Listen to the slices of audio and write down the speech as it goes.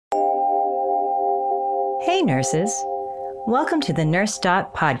Hey nurses, welcome to the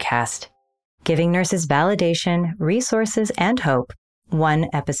NurseDot podcast, giving nurses validation, resources, and hope, one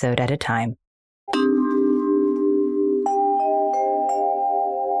episode at a time.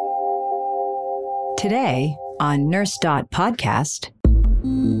 Today on NurseDot podcast,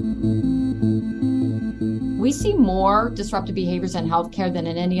 we see more disruptive behaviors in healthcare than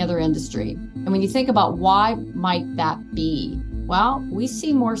in any other industry. And when you think about why might that be? Well, we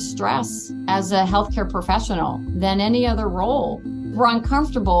see more stress as a healthcare professional than any other role. We're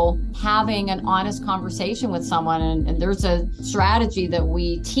uncomfortable having an honest conversation with someone. And there's a strategy that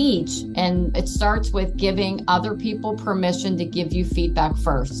we teach, and it starts with giving other people permission to give you feedback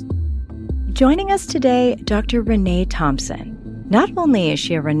first. Joining us today, Dr. Renee Thompson. Not only is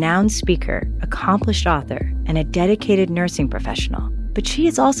she a renowned speaker, accomplished author, and a dedicated nursing professional, but she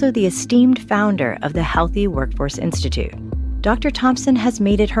is also the esteemed founder of the Healthy Workforce Institute. Dr. Thompson has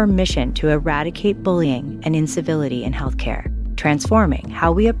made it her mission to eradicate bullying and incivility in healthcare, transforming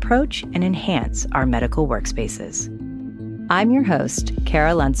how we approach and enhance our medical workspaces. I'm your host,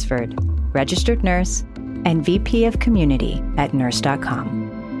 Kara Lunsford, registered nurse and VP of Community at NurseDot.com.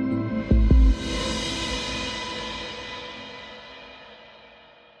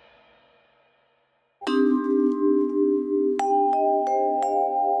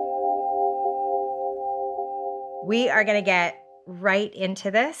 We are going to get right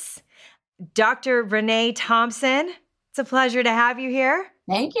into this. Dr. Renee Thompson, it's a pleasure to have you here.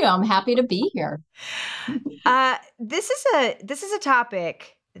 Thank you. I'm happy to be here. This is a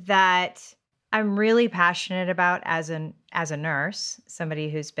topic that I'm really passionate about as a nurse, somebody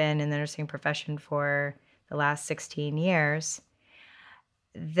who's been in the nursing profession for the last 16 years.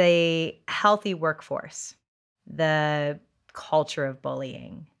 The healthy workforce, the culture of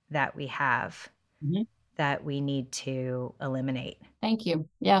bullying that we have. Mm-hmm. That we need to eliminate. Thank you.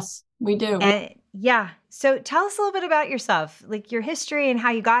 Yes, we do. And yeah. So tell us a little bit about yourself, like your history and how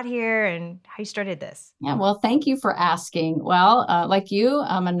you got here and how you started this. Yeah, well, thank you for asking. Well, like you,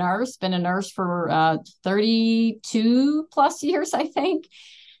 I'm a nurse, been a nurse for 32 plus years, I think.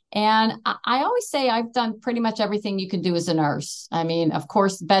 And I always say I've done pretty much everything you can do as a nurse. I mean, of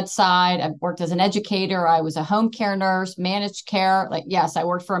course, bedside, I've worked as an educator. I was a home care nurse, managed care. Yes, I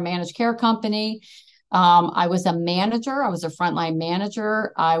worked for a managed care company. I was a manager. I was a frontline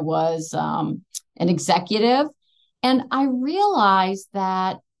manager. I was an executive. And I realized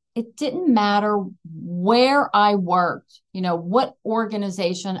that it didn't matter where I worked, what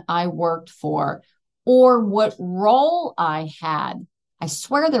organization I worked for, or what role I had. I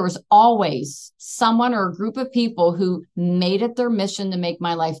swear there was always someone or a group of people who made it their mission to make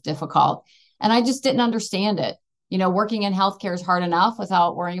my life difficult. And I just didn't understand it. Working in healthcare is hard enough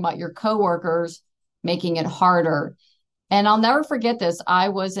without worrying about your coworkers making it harder. And I'll never forget this. I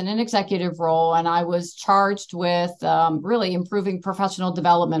was in an executive role and I was charged with really improving professional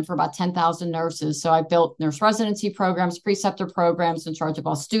development for about 10,000 nurses. So I built nurse residency programs, preceptor programs, in charge of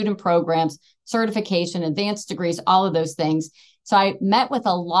all student programs, certification, advanced degrees, all of those things. So I met with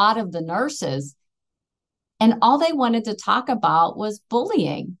a lot of the nurses and all they wanted to talk about was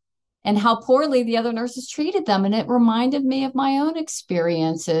bullying and how poorly the other nurses treated them. And it reminded me of my own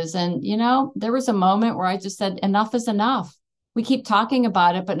experiences. And, there was a moment where I just said, enough is enough. We keep talking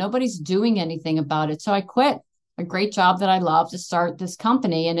about it, but nobody's doing anything about it. So I quit a great job that I love to start this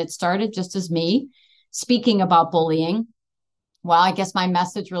company. And it started just as me speaking about bullying. Well, I guess my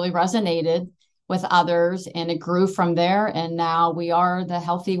message really resonated with others and it grew from there. And now we are the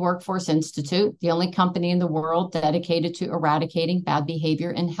Healthy Workforce Institute, the only company in the world dedicated to eradicating bad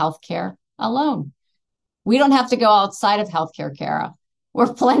behavior in healthcare alone. We don't have to go outside of healthcare, Kara.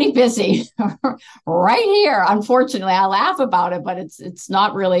 We're plenty busy right here. Unfortunately, I laugh about it, but it's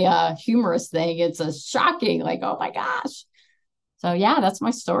not really a humorous thing. It's a shocking, oh my gosh. So yeah, that's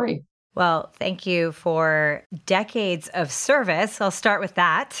my story. Well, thank you for decades of service. I'll start with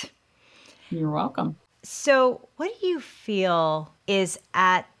that. You're welcome. So what do you feel is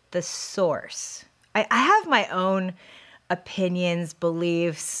at the source? I have my own opinions,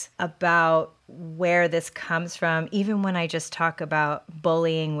 beliefs about where this comes from. Even when I just talk about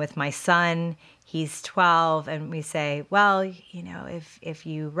bullying with my son, he's 12, and we say, well, if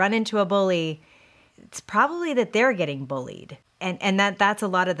you run into a bully, it's probably that they're getting bullied. And that's a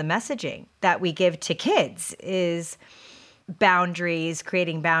lot of the messaging that we give to kids is boundaries,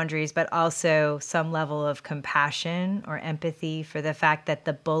 creating boundaries, but also some level of compassion or empathy for the fact that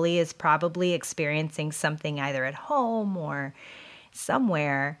the bully is probably experiencing something either at home or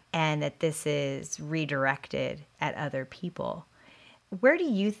somewhere, and that this is redirected at other people. Where do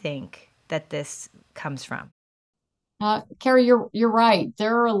you think that this comes from? Carrie, you're right.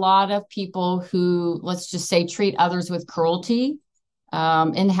 There are a lot of people who, let's just say, treat others with cruelty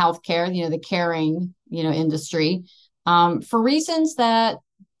in healthcare, the caring, industry, for reasons that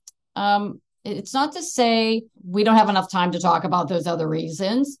it's not to say we don't have enough time to talk about those other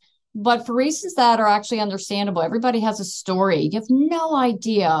reasons, but for reasons that are actually understandable. Everybody has a story. You have no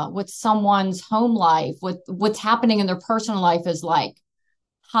idea what someone's home life, what's happening in their personal life is like.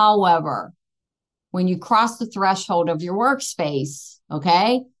 However, when you cross the threshold of your workspace,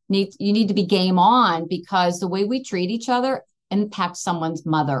 okay, you need to be game on, because the way we treat each other impacts someone's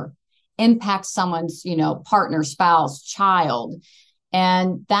mother, impacts someone's, partner, spouse, child.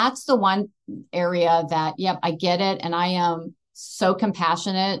 And that's the one area that, yep, I get it. And I am so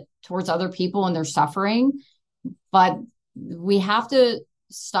compassionate towards other people and their suffering. But we have to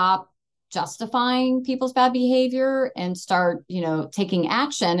stop justifying people's bad behavior and start, taking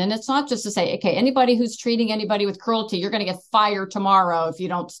action. And it's not just to say, okay, anybody who's treating anybody with cruelty, you're going to get fired tomorrow if you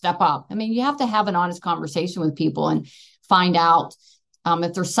don't step up. I mean, you have to have an honest conversation with people and find out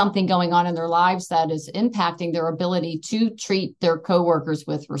if there's something going on in their lives that is impacting their ability to treat their coworkers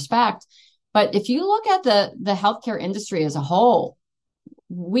with respect. But if you look at the healthcare industry as a whole,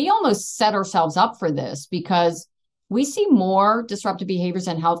 we almost set ourselves up for this, because we see more disruptive behaviors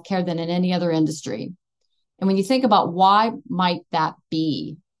in healthcare than in any other industry. And when you think about why might that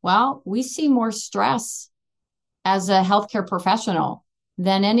be? Well, we see more stress as a healthcare professional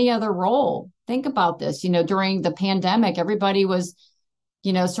than any other role. Think about this. During the pandemic, everybody was,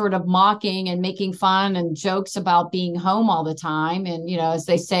 sort of mocking and making fun and jokes about being home all the time. And, as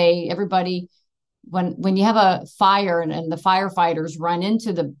they say, everybody, when you have a fire and the firefighters run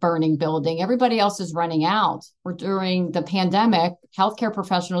into the burning building, everybody else is running out. Or during the pandemic, healthcare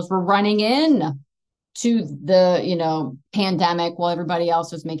professionals were running in to the, pandemic while everybody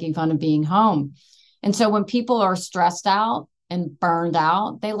else was making fun of being home. And so when people are stressed out and burned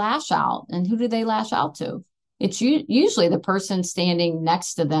out, they lash out. And who do they lash out to? It's usually the person standing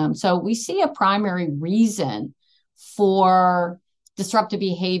next to them. So we see a primary reason for disruptive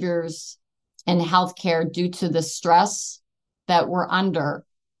behaviors in healthcare due to the stress that we're under.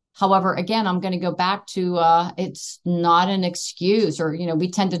 However, again, I'm going to go back to it's not an excuse, or, we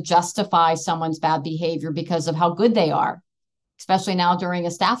tend to justify someone's bad behavior because of how good they are, especially now during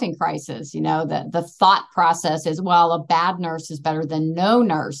a staffing crisis. The thought process is, well, a bad nurse is better than no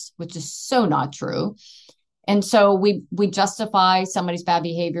nurse, which is so not true. And so we justify somebody's bad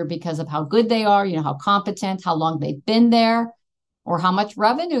behavior because of how good they are, how competent, how long they've been there, or how much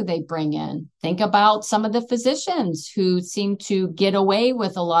revenue they bring in. Think about some of the physicians who seem to get away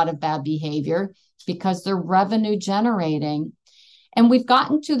with a lot of bad behavior because they're revenue generating. And we've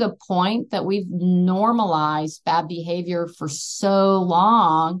gotten to the point that we've normalized bad behavior for so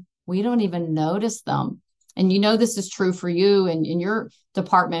long, we don't even notice them. And this is true for you and in your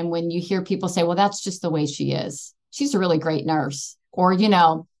department, when you hear people say, well, that's just the way she is. She's a really great nurse. Or,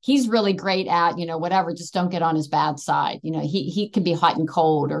 he's really great at, whatever, just don't get on his bad side. He can be hot and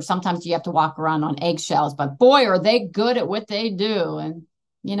cold, or sometimes you have to walk around on eggshells, but boy, are they good at what they do. And,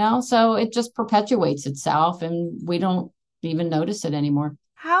 so it just perpetuates itself and we don't even notice it anymore.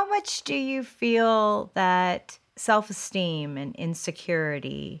 How much do you feel that self-esteem and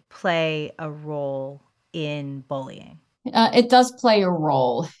insecurity play a role in bullying? It does play a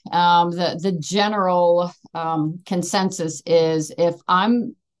role. The general consensus is, if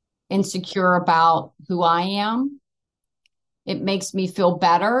I'm insecure about who I am, it makes me feel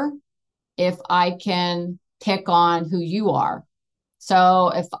better if I can pick on who you are.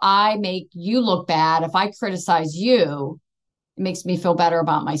 So if I make you look bad, if I criticize you, it makes me feel better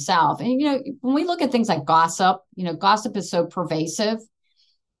about myself. And, when we look at things like gossip, gossip is so pervasive.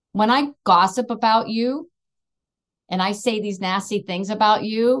 When I gossip about you, and I say these nasty things about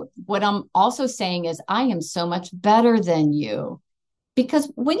you, what I'm also saying is I am so much better than you.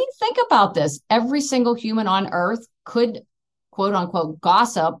 Because when you think about this, every single human on earth could, quote unquote,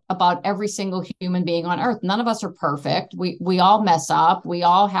 gossip about every single human being on earth. None of us are perfect. We all mess up. We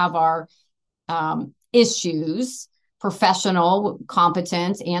all have our issues, professional,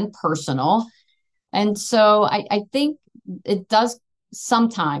 competence, and personal. And so I think it does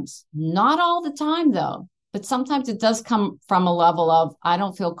sometimes, not all the time though, but sometimes it does come from a level of, I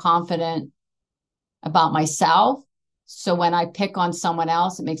don't feel confident about myself. So when I pick on someone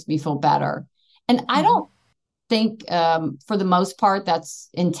else, it makes me feel better. And I don't think for the most part, that's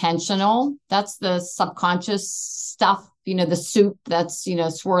intentional. That's the subconscious stuff, the soup that's,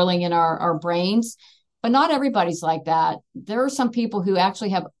 swirling in our brains. But not everybody's like that. There are some people who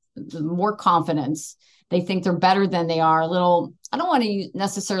actually have more confidence. They think they're better than they are. A little, I don't want to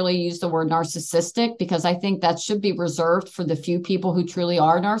necessarily use the word narcissistic, because I think that should be reserved for the few people who truly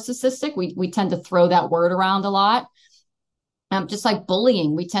are narcissistic. We tend to throw that word around a lot. Just like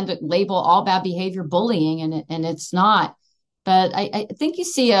bullying, we tend to label all bad behavior bullying, and it's not. But I think you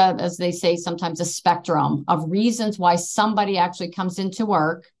see as they say sometimes, a spectrum of reasons why somebody actually comes into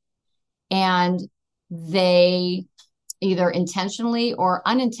work and they either intentionally or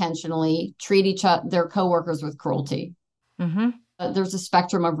unintentionally treat their coworkers with cruelty. Mm-hmm. There's a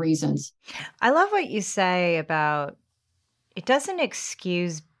spectrum of reasons. I love what you say about it doesn't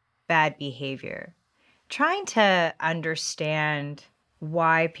excuse bad behavior. Trying to understand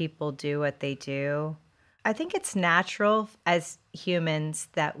why people do what they do. I think it's natural as humans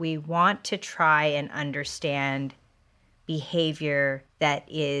that we want to try and understand behavior that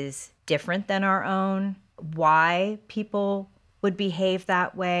is different than our own, why people would behave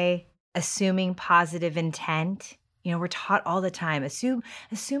that way, assuming positive intent. You know, we're taught all the time, assume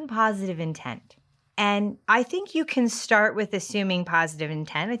positive intent. And I think you can start with assuming positive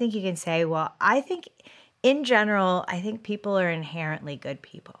intent. I think you can say, well, I think in general, I think people are inherently good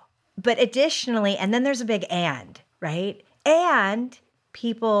people. But additionally, and then there's a big and, right? And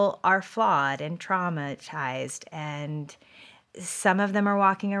people are flawed and traumatized, and some of them are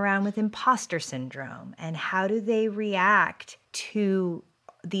walking around with imposter syndrome. And how do they react to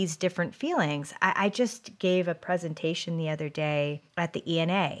these different feelings? I just gave a presentation the other day at the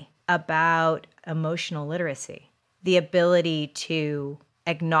ENA about emotional literacy, the ability to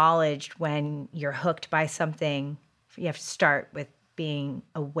acknowledge when you're hooked by something. You have to start with being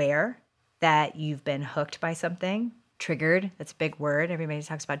aware that you've been hooked by something, triggered. That's a big word. Everybody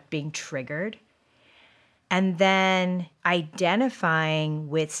talks about being triggered. And then identifying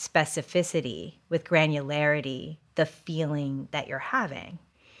with specificity, with granularity, the feeling that you're having.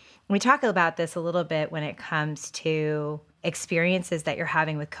 We talk about this a little bit when it comes to experiences that you're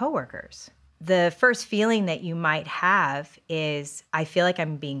having with coworkers. The first feeling that you might have is, I feel like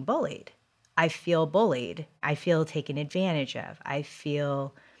I'm being bullied. I feel bullied. I feel taken advantage of. I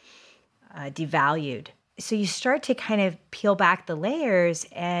feel devalued. So you start to kind of peel back the layers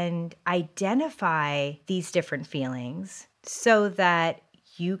and identify these different feelings so that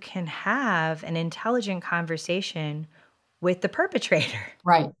you can have an intelligent conversation with the perpetrator.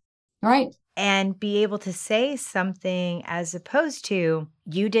 Right. Right. And be able to say something as opposed to,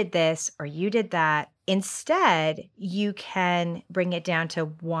 you did this or you did that. Instead, you can bring it down to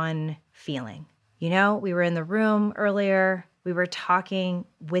one feeling. You know, we were in the room earlier, we were talking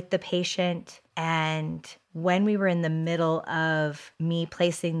with the patient, and when we were in the middle of me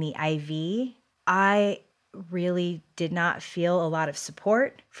placing the IV, I really did not feel a lot of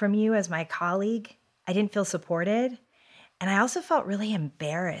support from you as my colleague. I didn't feel supported. And I also felt really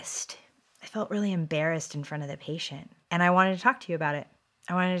embarrassed. I felt really embarrassed in front of the patient. And I wanted to talk to you about it.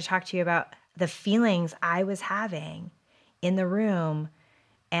 I wanted to talk to you about the feelings I was having in the room.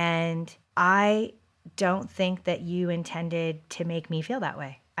 And I don't think that you intended to make me feel that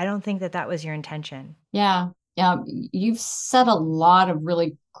way. I don't think that that was your intention. Yeah. Yeah. You've said a lot of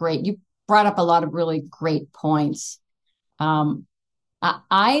really great, you brought up a lot of really great points.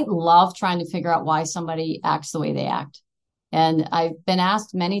 I love trying to figure out why somebody acts the way they act. And I've been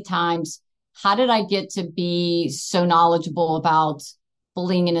asked many times, how did I get to be so knowledgeable about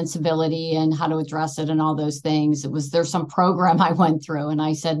bullying and incivility and how to address it and all those things? There's some program I went through? And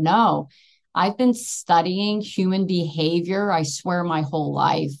I said, no, I've been studying human behavior, I swear, my whole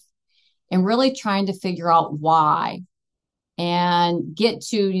life, and really trying to figure out why and get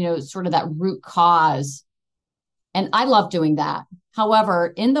to, sort of that root cause. And I love doing that.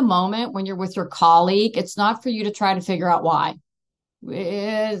 However, in the moment when you're with your colleague, it's not for you to try to figure out why.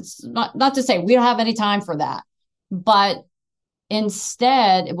 It's not to say we don't have any time for that. But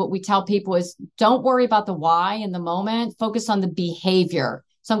instead, what we tell people is, don't worry about the why in the moment, focus on the behavior.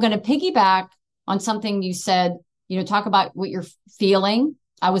 So I'm going to piggyback on something you said, talk about what you're feeling.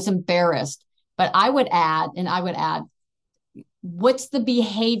 I was embarrassed, but I would add, what's the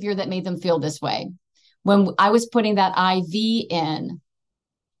behavior that made them feel this way? When I was putting that IV in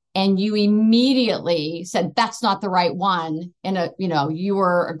and you immediately said, that's not the right one. And, you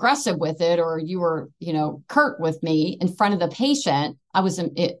were aggressive with it, or you were, curt with me in front of the patient. I was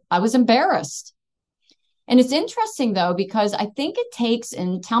embarrassed. And it's interesting though, because I think it takes,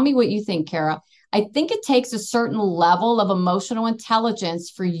 and tell me what you think, Kara, I think it takes a certain level of emotional intelligence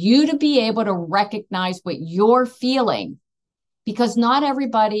for you to be able to recognize what you're feeling, because not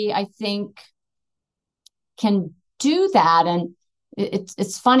everybody, I think, can do that. And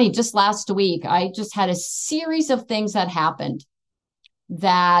it's funny, just last week, I just had a series of things that happened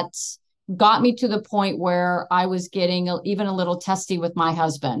that got me to the point where I was getting even a little testy with my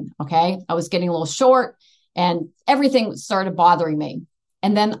husband. Okay. I was getting a little short and everything started bothering me.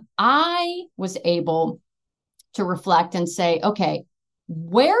 And then I was able to reflect and say, okay,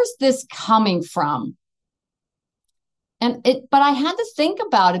 where's this coming from? But I had to think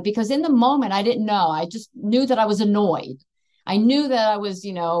about it because in the moment I didn't know. I just knew that I was annoyed. I knew that I was,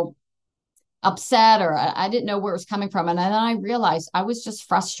 upset, or I didn't know where it was coming from. And then I realized I was just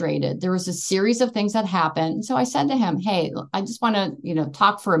frustrated. There was a series of things that happened. And so I said to him, hey, I just want to,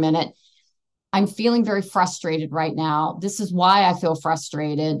 talk for a minute. I'm feeling very frustrated right now. This is why I feel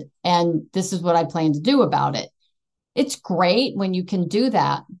frustrated. And this is what I plan to do about it. It's great when you can do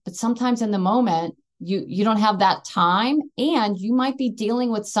that, but sometimes in the moment, you don't have that time, and you might be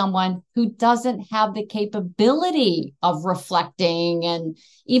dealing with someone who doesn't have the capability of reflecting and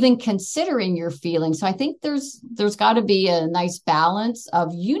even considering your feelings. So I think there's got to be a nice balance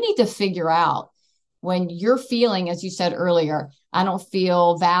of, you need to figure out when you're feeling, as you said earlier, I don't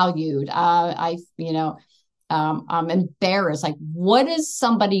feel valued. I'm embarrassed. Like, what is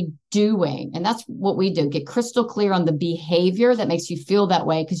somebody doing? And that's what we do. Get crystal clear on the behavior that makes you feel that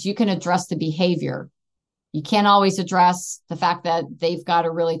way, because you can address the behavior. You can't always address the fact that they've got a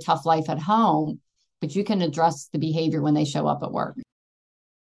really tough life at home, but you can address the behavior when they show up at work.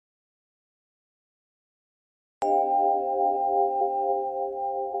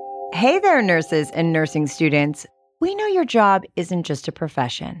 Hey there, nurses and nursing students. We know your job isn't just a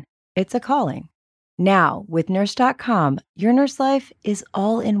profession, it's a calling. Now, with NurseDot.com, your nurse life is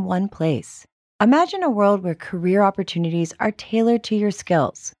all in one place. Imagine a world where career opportunities are tailored to your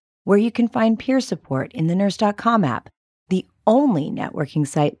skills, where you can find peer support in the NurseDot.com app, the only networking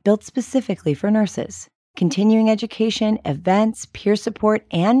site built specifically for nurses. Continuing education, events, peer support,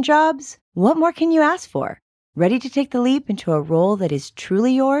 and jobs? What more can you ask for? Ready to take the leap into a role that is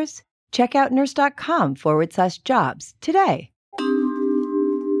truly yours? Check out nurse.com/jobs today.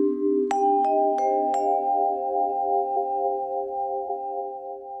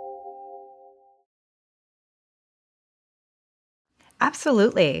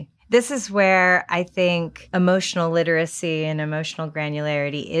 Absolutely. This is where I think emotional literacy and emotional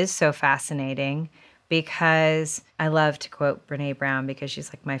granularity is so fascinating, because I love to quote Brene Brown because she's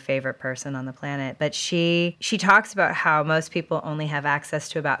like my favorite person on the planet. But she talks about how most people only have access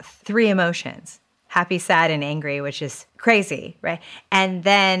to about 3 emotions: happy, sad, and angry, which is crazy, right? And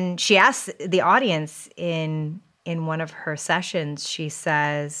then she asks the audience in one of her sessions, she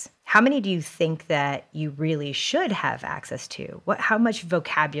says, how many do you think that you really should have access to? How much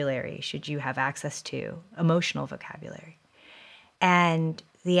vocabulary should you have access to, emotional vocabulary? And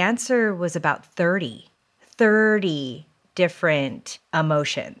the answer was about 30 different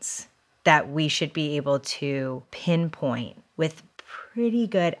emotions that we should be able to pinpoint with pretty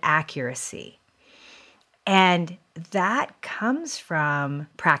good accuracy. And that comes from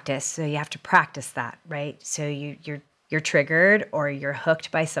practice. So you have to practice that, right? So you're triggered or you're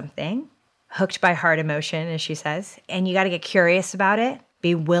hooked by something, hooked by hard emotion, as she says, and you got to get curious about it,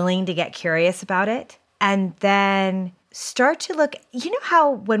 be willing to get curious about it, and then start to look. You know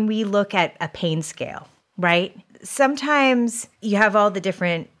how when we look at a pain scale, right? Sometimes you have all the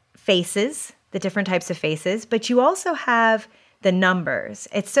different faces, the different types of faces, but you also have the numbers.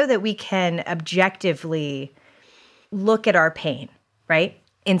 It's so that we can objectively look at our pain, right?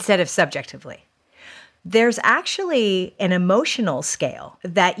 Instead of subjectively. There's actually an emotional scale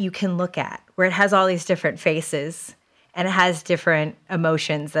that you can look at where it has all these different faces and it has different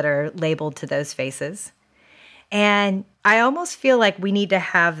emotions that are labeled to those faces. And I almost feel like we need to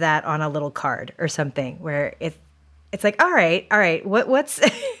have that on a little card or something where it's like, all right, what's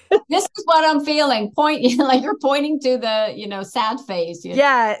This is what I'm feeling. Point, like you're pointing to the, sad face.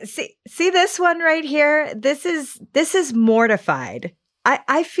 Yeah, see this one right here? This is mortified.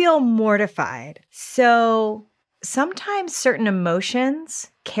 I feel mortified. So sometimes certain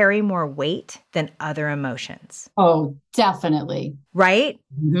emotions carry more weight than other emotions. Oh, definitely. Right?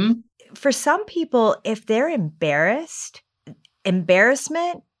 Mm-hmm. For some people, if they're embarrassed,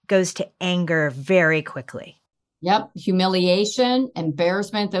 embarrassment goes to anger very quickly. Yep. Humiliation,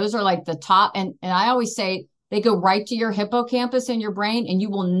 embarrassment. Those are like the top. And I always say they go right to your hippocampus in your brain, and you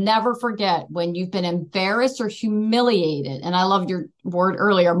will never forget when you've been embarrassed or humiliated. And I love your word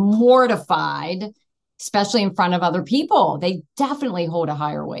earlier, mortified, especially in front of other people. They definitely hold a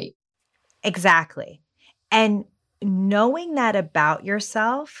higher weight. Exactly. And knowing that about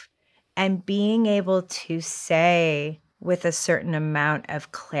yourself and being able to say with a certain amount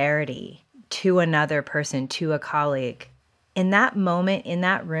of clarity to another person, to a colleague, in that moment, in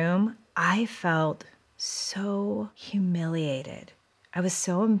that room, I felt so humiliated. I was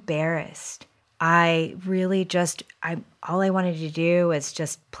so embarrassed. I really just, all I wanted to do was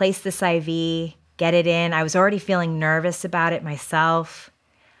just place this IV, get it in. I was already feeling nervous about it myself.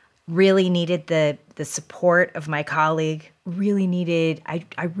 Really needed the support of my colleague. I really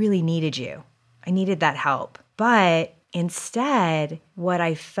needed you. I needed that help. But instead, what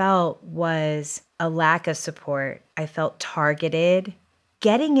I felt was a lack of support. I felt targeted.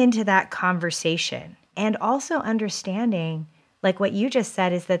 Getting into that conversation and also understanding, like what you just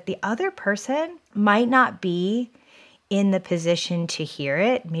said, is that the other person might not be in the position to hear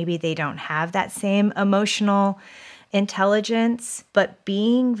it. Maybe they don't have that same emotional intelligence, but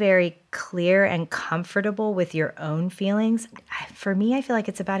being very clear and comfortable with your own feelings. For me, I feel like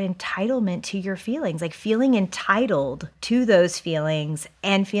it's about entitlement to your feelings, like feeling entitled to those feelings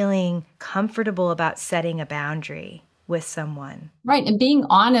and feeling comfortable about setting a boundary with someone. Right. And being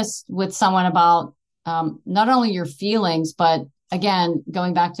honest with someone about not only your feelings, but again,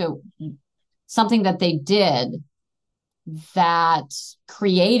 going back to something that they did that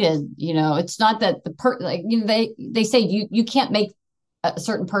created, it's not that they say you can't make a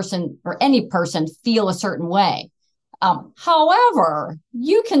certain person or any person feel a certain way. However,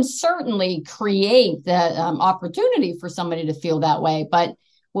 you can certainly create that opportunity for somebody to feel that way. But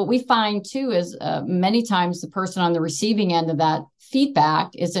what we find too is many times the person on the receiving end of that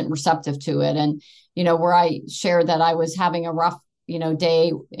feedback isn't receptive to it. And, where I shared that I was having a rough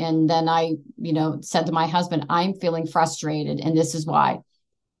day. And then I, said to my husband, I'm feeling frustrated. And this is why.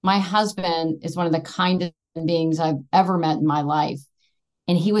 My husband is one of the kindest beings I've ever met in my life.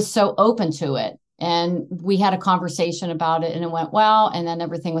 And he was so open to it. And we had a conversation about it and it went well. And then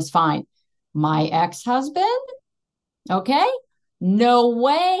everything was fine. My ex-husband, okay, no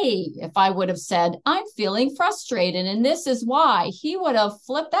way. If I would have said, I'm feeling frustrated and this is why, he would have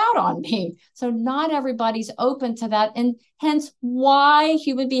flipped out on me. So not everybody's open to that. And hence why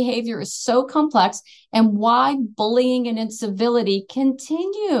human behavior is so complex and why bullying and incivility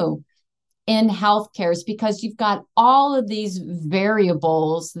continue in healthcare is because you've got all of these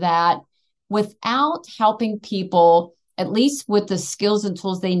variables that without helping people, at least with the skills and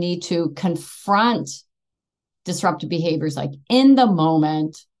tools they need to confront disruptive behaviors, like in the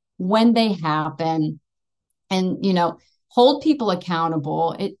moment when they happen, and hold people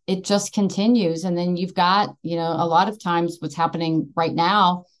accountable, it just continues. And then you've got a lot of times what's happening right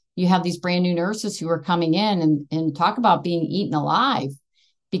now, you have these brand new nurses who are coming in and talk about being eaten alive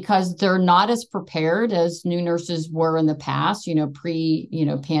because they're not as prepared as new nurses were in the past,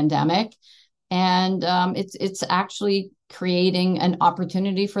 pre-pandemic. And it's actually creating an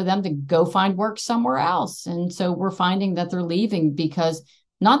opportunity for them to go find work somewhere else. And so we're finding that they're leaving because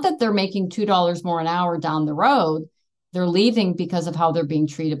not that they're making $2 more an hour down the road, they're leaving because of how they're being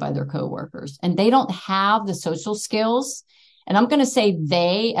treated by their coworkers. And they don't have the social skills. And I'm going to say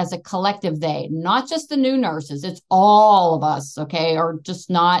they as a collective, they, not just the new nurses, it's all of us, okay, are just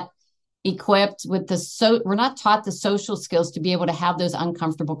not equipped with we're not taught the social skills to be able to have those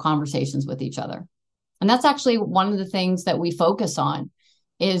uncomfortable conversations with each other. And that's actually one of the things that we focus on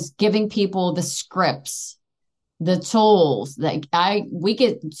is giving people the scripts, the tools. We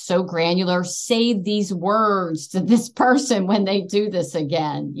get so granular, say these words to this person when they do this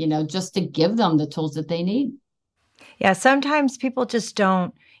again, just to give them the tools that they need. Yeah, sometimes people just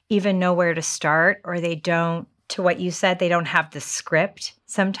don't even know where to start, or they don't, to what you said, they don't have the script.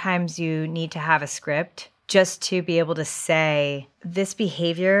 Sometimes you need to have a script just to be able to say, this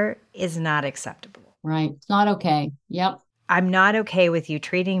behavior is not acceptable. Right. It's not okay. Yep. I'm not okay with you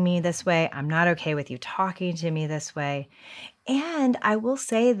treating me this way. I'm not okay with you talking to me this way. And I will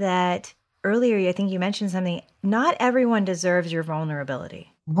say that earlier, I think you mentioned something, not everyone deserves your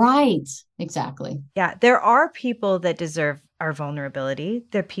vulnerability. Right. Exactly. Yeah, there are people that deserve our vulnerability.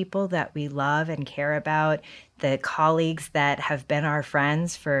 They're people that we love and care about, the colleagues that have been our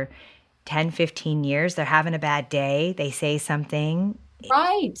friends for 10, 15 years. They're having a bad day. They say something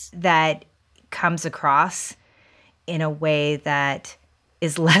right that comes across in a way that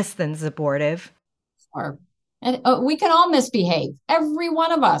is less than supportive. And we can all misbehave, every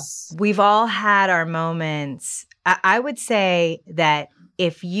one of us. We've all had our moments. I would say that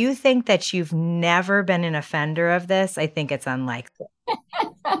if you think that you've never been an offender of this, I think it's unlikely.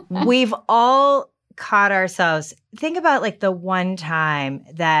 We've all caught ourselves. Think about like the one time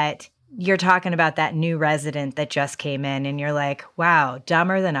that you're talking about that new resident that just came in and you're like, wow,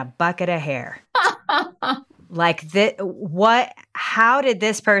 dumber than a bucket of hair. Like, how did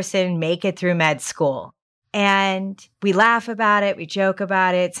this person make it through med school? And we laugh about it. We joke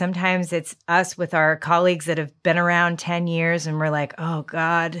about it. Sometimes it's us with our colleagues that have been around 10 years and we're like, oh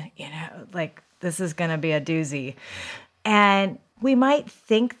God, like this is going to be a doozy. And we might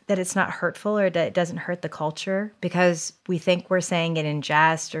think that it's not hurtful or that it doesn't hurt the culture because we think we're saying it in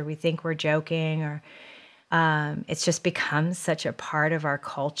jest or we think we're joking or it's just become such a part of our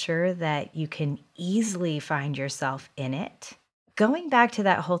culture that you can easily find yourself in it. Going back to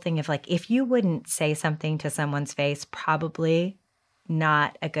that whole thing of like, if you wouldn't say something to someone's face, probably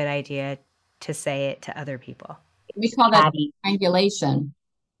not a good idea to say it to other people. We call that Abby. triangulation.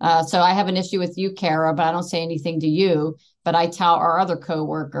 So I have an issue with you, Kara, but I don't say anything to you. But I tell our other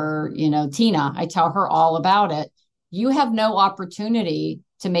coworker, Tina, I tell her all about it. You have no opportunity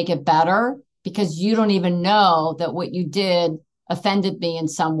to make it better because you don't even know that what you did offended me in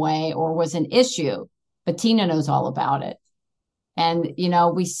some way or was an issue. But Tina knows all about it. And,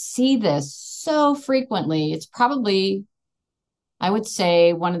 we see this so frequently. It's probably, I would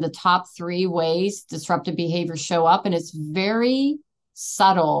say, one of the top 3 ways disruptive behaviors show up. And it's very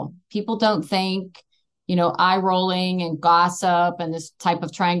subtle. People don't think, eye rolling and gossip and this type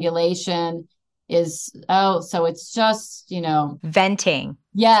of triangulation is, so it's just, Venting.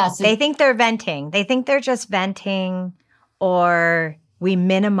 yes. They think they're venting. They think they're just venting, or we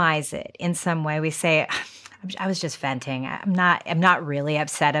minimize it in some way. We say, I was just venting. I'm not really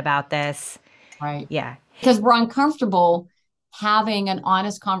upset about this. Right. Yeah. Because we're uncomfortable having an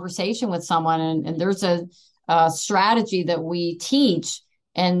honest conversation with someone. And there's a strategy that we teach.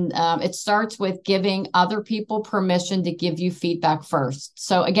 And it starts with giving other people permission to give you feedback first.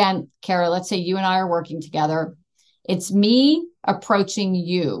 So again, Kara, let's say you and I are working together. It's me approaching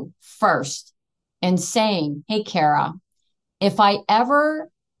you first and saying, hey, Kara, if I ever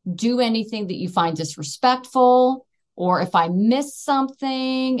do anything that you find disrespectful, or if I miss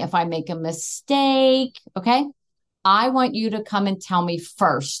something, if I make a mistake, okay, I want you to come and tell me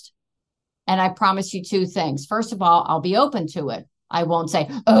first. And I promise you 2 things. First of all, I'll be open to it. I won't say,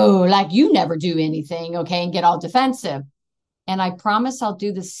 oh, like you never do anything, okay, and get all defensive. And I promise I'll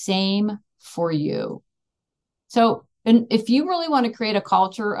do the same for you. So, and if you really want to create a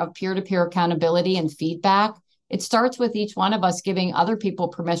culture of peer-to-peer accountability and feedback, it starts with each one of us giving other people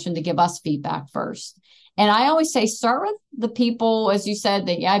permission to give us feedback first. And I always say, start with the people, as you said,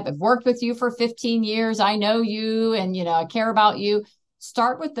 that, yeah, I've worked with you for 15 years. I know you and, I care about you.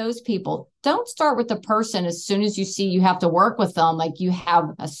 Start with those people. Don't start with the person as soon as you see you have to work with them. Like you have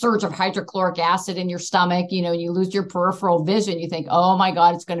a surge of hydrochloric acid in your stomach, and you lose your peripheral vision. You think, oh my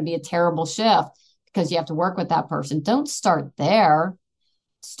God, it's going to be a terrible shift because you have to work with that person. Don't start there.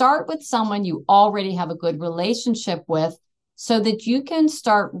 Start with someone you already have a good relationship with so that you can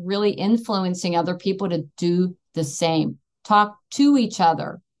start really influencing other people to do the same. Talk to each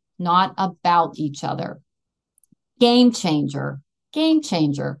other, not about each other. Game changer. Game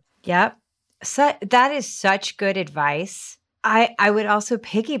changer. Yep. So that is such good advice. I would also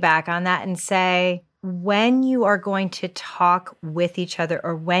piggyback on that and say, when you are going to talk with each other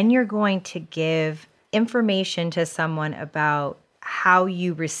or when you're going to give information to someone about how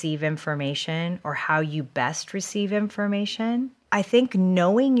you receive information or how you best receive information, I think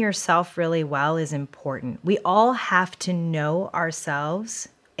knowing yourself really well is important. We all have to know ourselves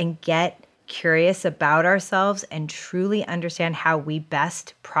and get curious about ourselves and truly understand how we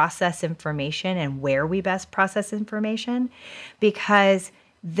best process information and where we best process information, because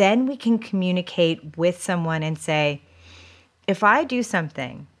then we can communicate with someone and say, if I do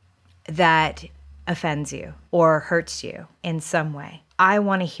something that offends you or hurts you in some way, I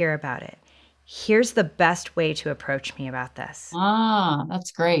want to hear about it. Here's the best way to approach me about this. Ah,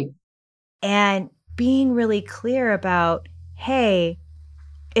 that's great. And being really clear about, hey,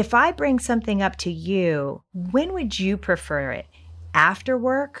 if I bring something up to you, when would you prefer it? After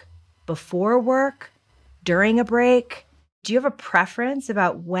work? Before work? During a break? Do you have a preference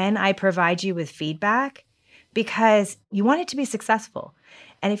about when I provide you with feedback? Because you want it to be successful.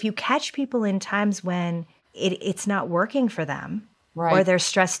 And if you catch people in times when it's not working for them, right, or they're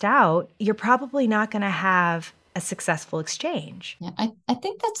stressed out, you're probably not going to have a successful exchange. Yeah, I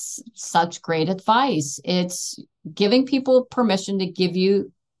think that's such great advice. It's giving people permission to give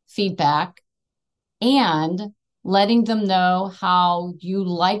you feedback and letting them know how you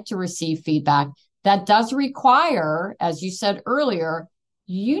like to receive feedback. That does require, as you said earlier,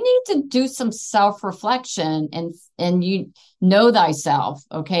 you need to do some self-reflection and you know thyself.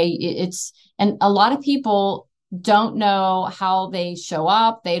 Okay. And a lot of people don't know how they show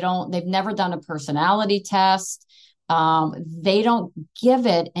up. They've never done a personality test. They don't give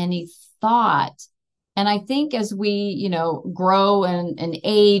it any thought. And I think as we, grow and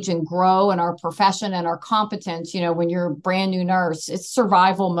age and grow in our profession and our competence, when you're a brand new nurse, it's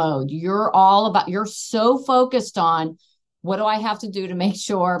survival mode. You're so focused on what do I have to do to make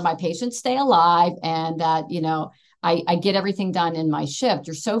sure my patients stay alive and that, I get everything done in my shift.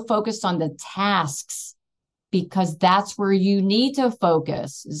 You're so focused on the tasks because that's where you need to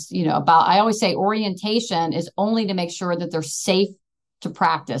focus is, about, I always say orientation is only to make sure that they're safe to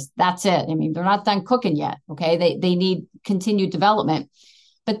practice. That's it. I mean, they're not done cooking yet. Okay. They need continued development.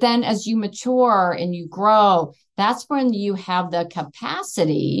 But then as you mature and you grow, that's when you have the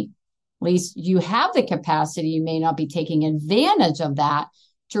capacity, at least you have the capacity, you may not be taking advantage of that,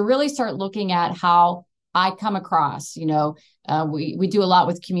 to really start looking at how I come across. We do a lot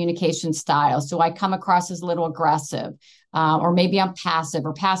with communication styles. Do I come across as a little aggressive? Or maybe I'm passive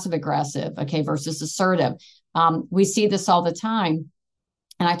or passive aggressive, okay, versus assertive. We see this all the time.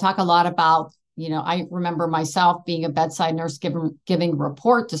 And I talk a lot about, I remember myself being a bedside nurse giving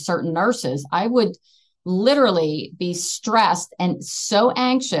report to certain nurses. I would literally be stressed and so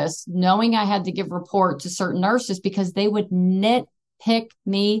anxious knowing I had to give report to certain nurses because they would nitpick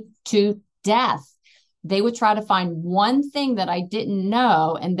me to death. They would try to find one thing that I didn't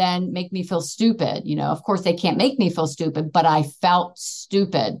know and then make me feel stupid. Of course, they can't make me feel stupid, but I felt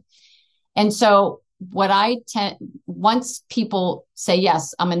stupid. And so once people say,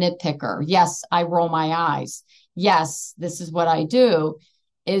 yes, I'm a nitpicker. Yes, I roll my eyes. Yes, this is what I do,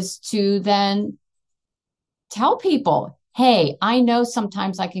 is to then tell people, hey, I know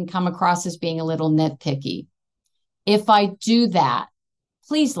sometimes I can come across as being a little nitpicky. If I do that,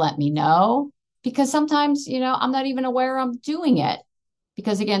 please let me know, because sometimes, I'm not even aware I'm doing it.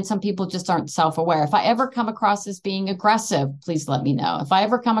 Because again, some people just aren't self-aware. If I ever come across as being aggressive, please let me know. If I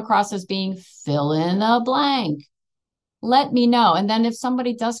ever come across as being fill in a blank, let me know. And then if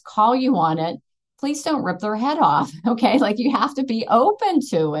somebody does call you on it, please don't rip their head off. Okay. Like you have to be open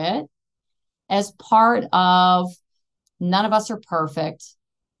to it as part of, none of us are perfect.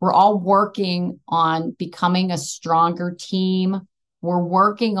 We're all working on becoming a stronger team. We're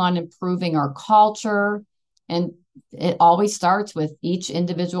working on improving our culture. And it always starts with each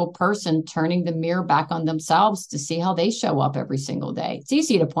individual person turning the mirror back on themselves to see how they show up every single day. It's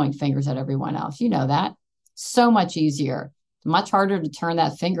easy to point fingers at everyone else. You know that. So much easier, much harder to turn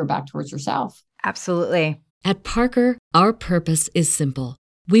that finger back towards yourself. Absolutely. At Parker, our purpose is simple.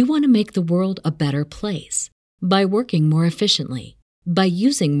 We want to make the world a better place by working more efficiently, by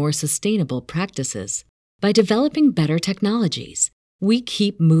using more sustainable practices, by developing better technologies. We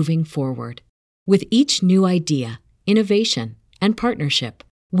keep moving forward. With each new idea, innovation, and partnership,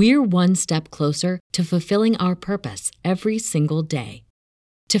 we're one step closer to fulfilling our purpose every single day.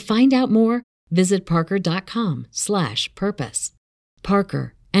 To find out more, visit parker.com/purpose.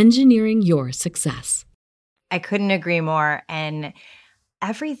 Parker, engineering your success. I couldn't agree more. And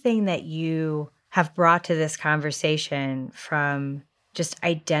everything that you have brought to this conversation, from just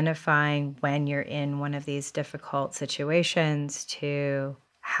identifying when you're in one of these difficult situations to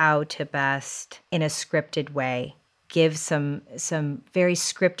how to best, in a scripted way, give some very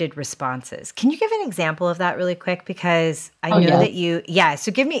scripted responses. Can you give an example of that really quick? Because I know that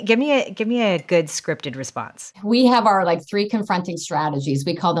so give me a good scripted response. We have our 3 confronting strategies.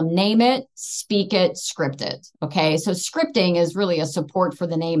 We call them name it, speak it, script it. Okay. So scripting is really a support for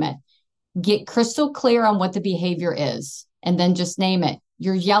the name it. Get crystal clear on what the behavior is, and then just name it.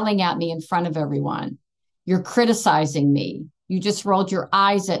 You're yelling at me in front of everyone. You're criticizing me. You just rolled your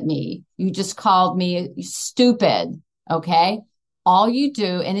eyes at me. You just called me stupid. Okay. All you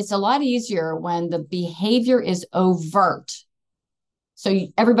do, and it's a lot easier when the behavior is overt. So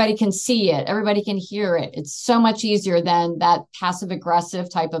everybody can see it. Everybody can hear it. It's so much easier than that passive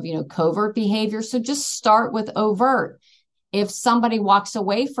aggressive type of, covert behavior. So just start with overt. If somebody walks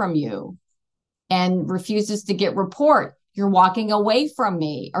away from you and refuses to get report, you're walking away from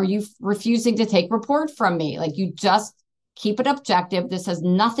me. Are you refusing to take report from me? You just keep it objective. This has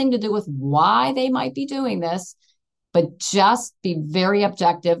nothing to do with why they might be doing this, but just be very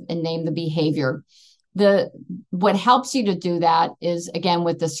objective and name the behavior. What helps you to do that is, again,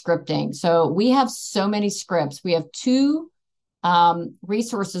 with the scripting. So we have so many scripts. We have 2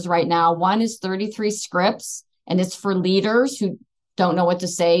 resources right now. One is 33 scripts, and it's for leaders who don't know what to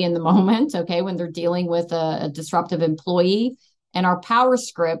say in the moment, okay, when they're dealing with a disruptive employee. And our power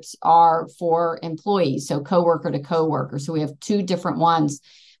scripts are for employees, so coworker to coworker. So we have 2 different ones.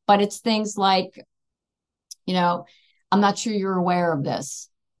 But it's things like, I'm not sure you're aware of this,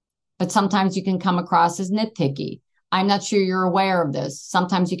 but sometimes you can come across as nitpicky. I'm not sure you're aware of this.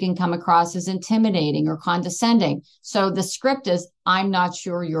 Sometimes you can come across as intimidating or condescending. So the script is, I'm not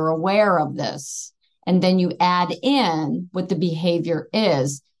sure you're aware of this. And then you add in what the behavior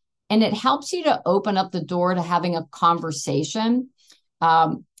is. And it helps you to open up the door to having a conversation.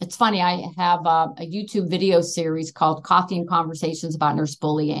 It's funny. I have a YouTube video series called Coffee and Conversations about Nurse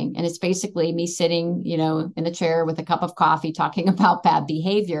Bullying. And it's basically me sitting, in a chair with a cup of coffee talking about bad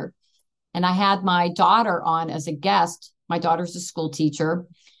behavior. And I had my daughter on as a guest. My daughter's a school teacher,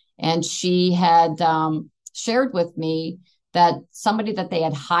 and she had shared with me that somebody that they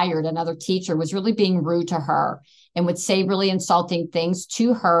had hired, another teacher, was really being rude to her and would say really insulting things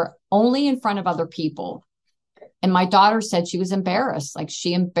to her only in front of other people. And my daughter said she was embarrassed, like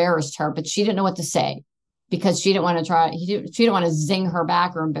she embarrassed her, but she didn't know what to say because she didn't want to she didn't want to zing her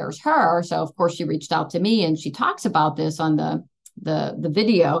back or embarrass her. So of course she reached out to me, and she talks about this on the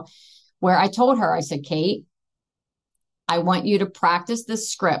video, where I told her, I said, Kate, I want you to practice this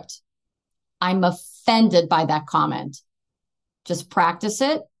script. I'm offended by that comment. Just practice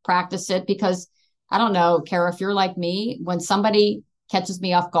it, because I don't know, Kara, if you're like me, when somebody catches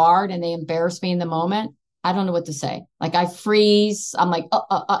me off guard and they embarrass me in the moment, I don't know what to say. Like I freeze. I'm like,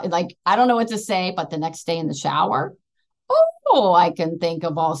 like I don't know what to say. But the next day in the shower, I can think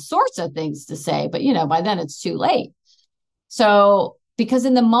of all sorts of things to say. But by then it's too late. So because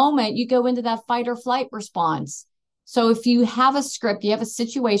in the moment you go into that fight or flight response. So if you have a script, you have a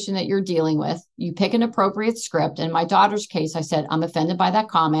situation that you're dealing with, you pick an appropriate script. In my daughter's case, I said, I'm offended by that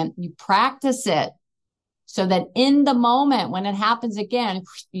comment. You practice it so that in the moment when it happens again,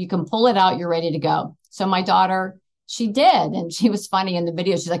 you can pull it out. You're ready to go. So my daughter, she did. And she was funny in the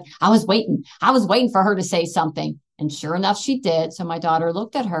video. She's like, I was waiting for her to say something. And sure enough, she did. So my daughter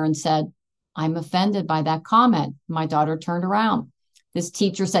looked at her and said, I'm offended by that comment. My daughter turned around. This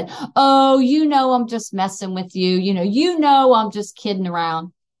teacher said, oh, I'm just messing with you. I'm just kidding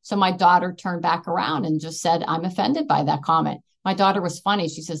around. So my daughter turned back around and just said, I'm offended by that comment. My daughter was funny.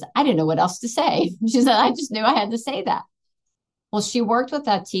 She says, I didn't know what else to say. She said, I just knew I had to say that. Well, she worked with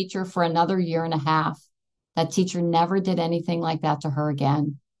that teacher for another year and a half. That teacher never did anything like that to her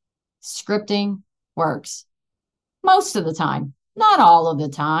again. Scripting works most of the time, not all of the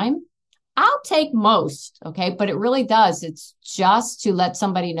time. I'll take most, okay? But it really does. It's just to let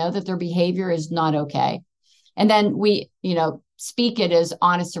somebody know that their behavior is not okay. And then we, speak it as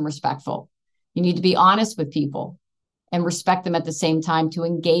honest and respectful. You need to be honest with people and respect them at the same time to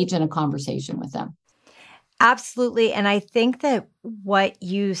engage in a conversation with them. Absolutely. And I think that what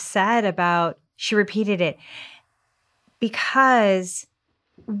you said about, she repeated it, because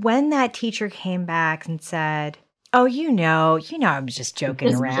when that teacher came back and said, oh, I was just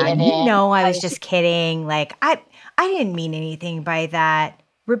joking around. Kidding. I was just kidding. Like, I didn't mean anything by that.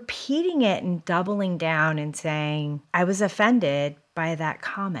 Repeating it and doubling down and saying, I was offended by that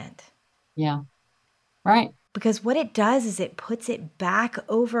comment. Yeah. Right. Because what it does is it puts it back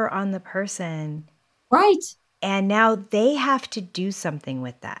over on the person. Right. And now they have to do something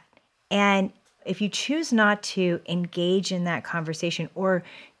with that. And if you choose not to engage in that conversation or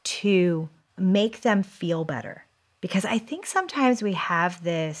to make them feel better, because I think sometimes we have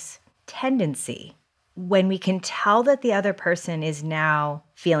this tendency when we can tell that the other person is now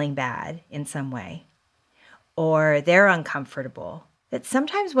feeling bad in some way or they're uncomfortable, that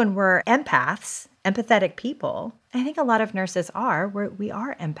sometimes when we're empathetic people, I think a lot of nurses are, we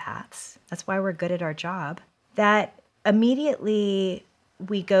are empaths. That's why we're good at our job. That immediately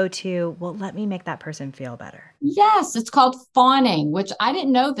we go to, well, let me make that person feel better. Yes, it's called fawning, which I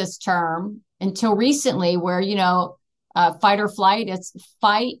didn't know this term until recently, where, fight or flight, it's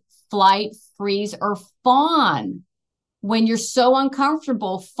fight, flight, freeze, or fawn. When you're so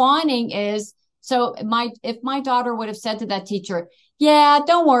uncomfortable, fawning is, so if my daughter would have said to that teacher, yeah,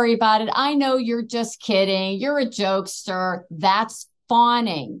 don't worry about it. I know you're just kidding. You're a jokester. That's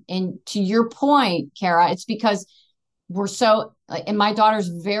fawning. And to your point, Kara, it's because we're so, and my daughter's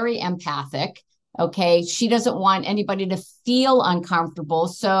very empathic. Okay. She doesn't want anybody to feel uncomfortable.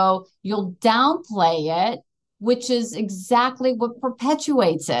 So you'll downplay it, which is exactly what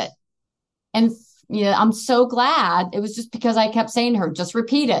perpetuates it. And, I'm so glad it was just because I kept saying to her, just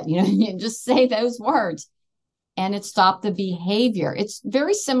repeat it, just say those words. And it stopped the behavior. It's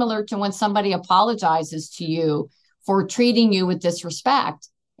very similar to when somebody apologizes to you for treating you with disrespect.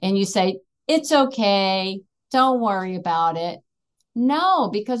 And you say, it's okay. Don't worry about it. No,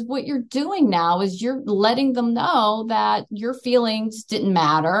 because what you're doing now is you're letting them know that your feelings didn't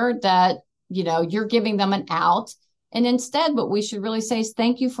matter, that, you're giving them an out. And instead, what we should really say is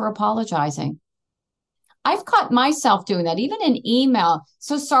thank you for apologizing. I've caught myself doing that, even in email.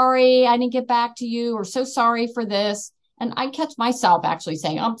 So sorry, I didn't get back to you, or so sorry for this. And I catch myself actually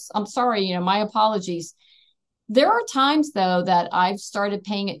saying, I'm sorry, my apologies. There are times though that I've started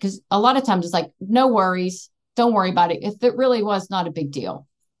paying it, because a lot of times it's like, no worries. Don't worry about it. If it really was not a big deal.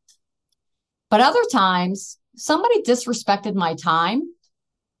 But other times somebody disrespected my time,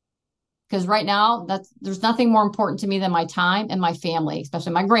 because right now there's nothing more important to me than my time and my family,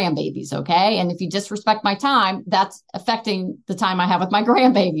 especially my grandbabies. Okay. And if you disrespect my time, that's affecting the time I have with my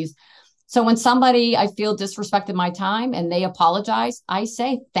grandbabies. So when somebody I feel disrespected my time and they apologize, I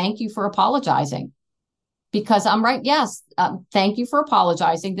say, thank you for apologizing, because I'm right. Yes. Thank you for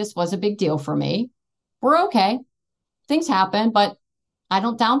apologizing. This was a big deal for me. We're okay. Things happen, but I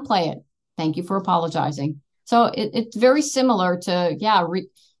don't downplay it. Thank you for apologizing. So it's very similar to,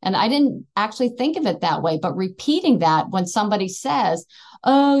 and I didn't actually think of it that way, but repeating that when somebody says,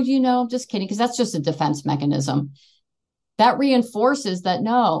 oh, I'm just kidding, because that's just a defense mechanism. That reinforces that,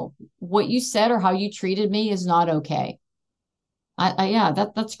 no, what you said or how you treated me is not okay.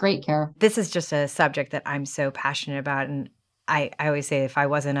 That's great, Kara. This is just a subject that I'm so passionate about. And I always say if I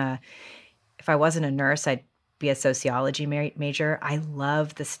wasn't a nurse, I'd be a sociology major. I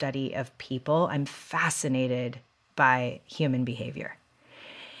love the study of people. I'm fascinated by human behavior.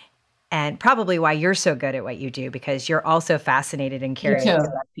 And probably why you're so good at what you do, because you're also fascinated and curious. Me too.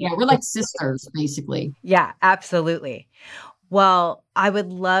 Yeah, we're like sisters, basically. Yeah, absolutely. Well, I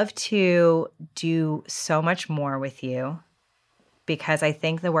would love to do so much more with you, because I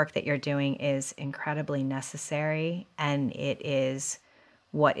think the work that you're doing is incredibly necessary, and it is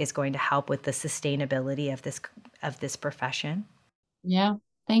what is going to help with the sustainability of this profession. Yeah,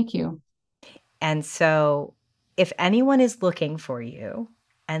 thank you. And so if anyone is looking for you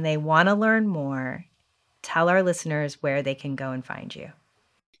and they want to learn more, tell our listeners where they can go and find you.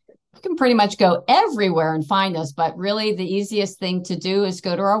 You can pretty much go everywhere and find us, but really the easiest thing to do is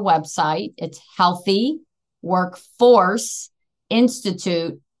go to our website. It's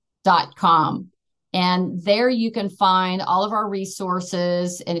healthyworkforceinstitute.com. And there you can find all of our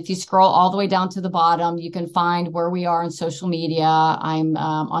resources. And if you scroll all the way down to the bottom, you can find where we are on social media. I'm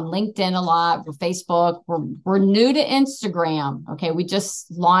on LinkedIn a lot, or Facebook. We're new to Instagram. Okay, we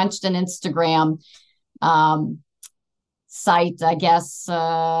just launched an Instagram site, I guess,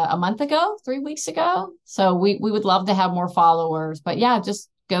 a month ago, 3 weeks ago. So we would love to have more followers. But yeah, just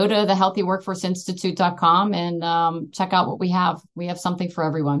go to the healthyworkforceinstitute.com and check out what we have. We have something for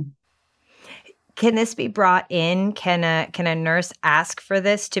everyone. Can this be brought in? Can a nurse ask for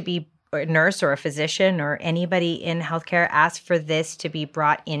this to be, or a nurse or a physician or anybody in healthcare ask for this to be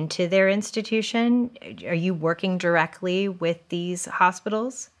brought into their institution? Are you working directly with these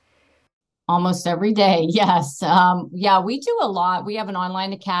hospitals? Almost every day. Yes. We do a lot. We have an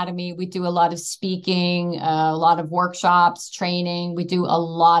online academy. We do a lot of speaking, a lot of workshops, training. We do a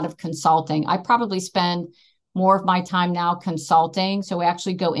lot of consulting. I probably spend more of my time now consulting. So we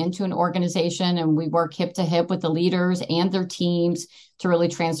actually go into an organization and we work hip to hip with the leaders and their teams to really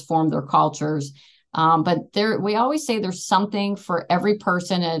transform their cultures. But we always say there's something for every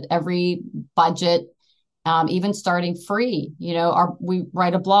person at every budget. Even starting free, we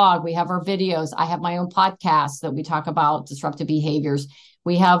write a blog, we have our videos. I have my own podcast that we talk about disruptive behaviors.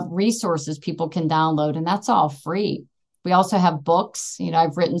 We have resources people can download, and that's all free. We also have books.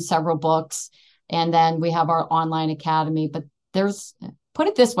 I've written several books, and then we have our online academy. But put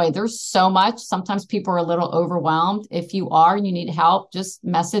it this way, there's so much. Sometimes people are a little overwhelmed. If you are and you need help, just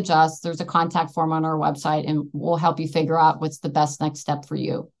message us. There's a contact form on our website, and we'll help you figure out what's the best next step for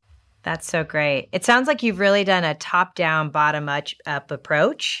you. That's so great. It sounds like you've really done a top-down, bottom-up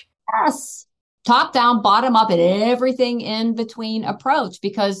approach. Yes. Top-down, bottom-up, and everything in between approach.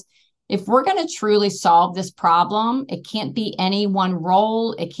 Because if we're going to truly solve this problem, it can't be any one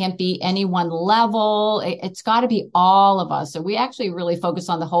role. It can't be any one level. It's got to be all of us. So we actually really focus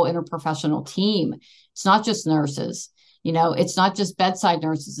on the whole interprofessional team. It's not just nurses. It's not just bedside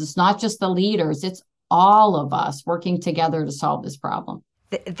nurses. It's not just the leaders. It's all of us working together to solve this problem.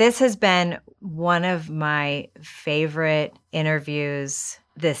 This has been one of my favorite interviews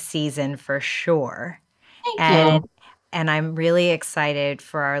this season for sure. Thank you. And I'm really excited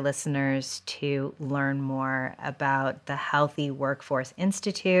for our listeners to learn more about the Healthy Workforce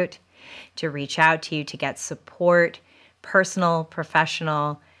Institute, to reach out to you to get support, personal,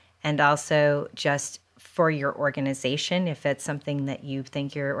 professional, and also just for your organization. If it's something that you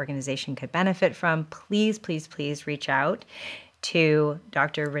think your organization could benefit from, please, please, please reach out to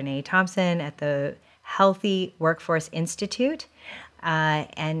Dr. Renee Thompson at the Healthy Workforce Institute,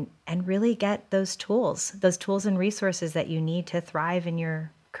 and really get those tools and resources that you need to thrive in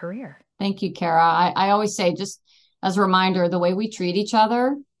your career. Thank you, Kara. I always say, just as a reminder, the way we treat each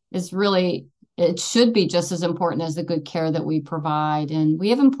other is really, it should be just as important as the good care that we provide. And we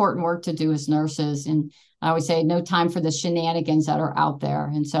have important work to do as nurses. And I always say, no time for the shenanigans that are out there.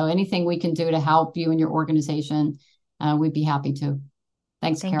 And so anything we can do to help you and your organization, we'd be happy to.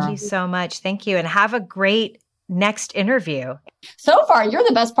 Thanks, Kara. Thank you so much. Thank you. And have a great next interview? So far, you're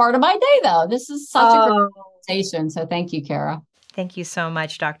the best part of my day, though. This is such a great conversation. So thank you, Kara. Thank you so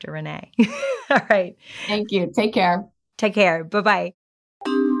much, Dr. Renee. All right. Thank you. Take care. Take care. Bye-bye.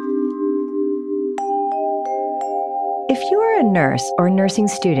 If you are a nurse or nursing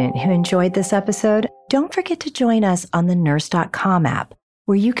student who enjoyed this episode, don't forget to join us on the NurseDot.com app,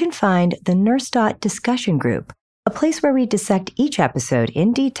 where you can find the NurseDot discussion group, a place where we dissect each episode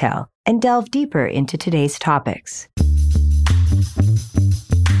in detail and delve deeper into today's topics.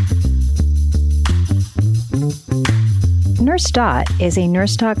 NurseDot is a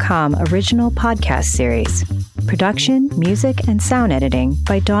Nurse.com original podcast series. Production, music, and sound editing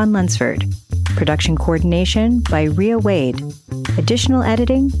by Dawn Lunsford. Production coordination by Rhea Wade. Additional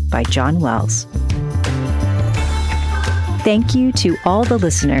editing by John Wells. Thank you to all the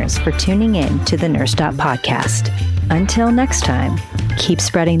listeners for tuning in to the NurseDot podcast. Until next time, keep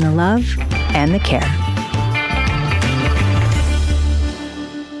spreading the love and the care.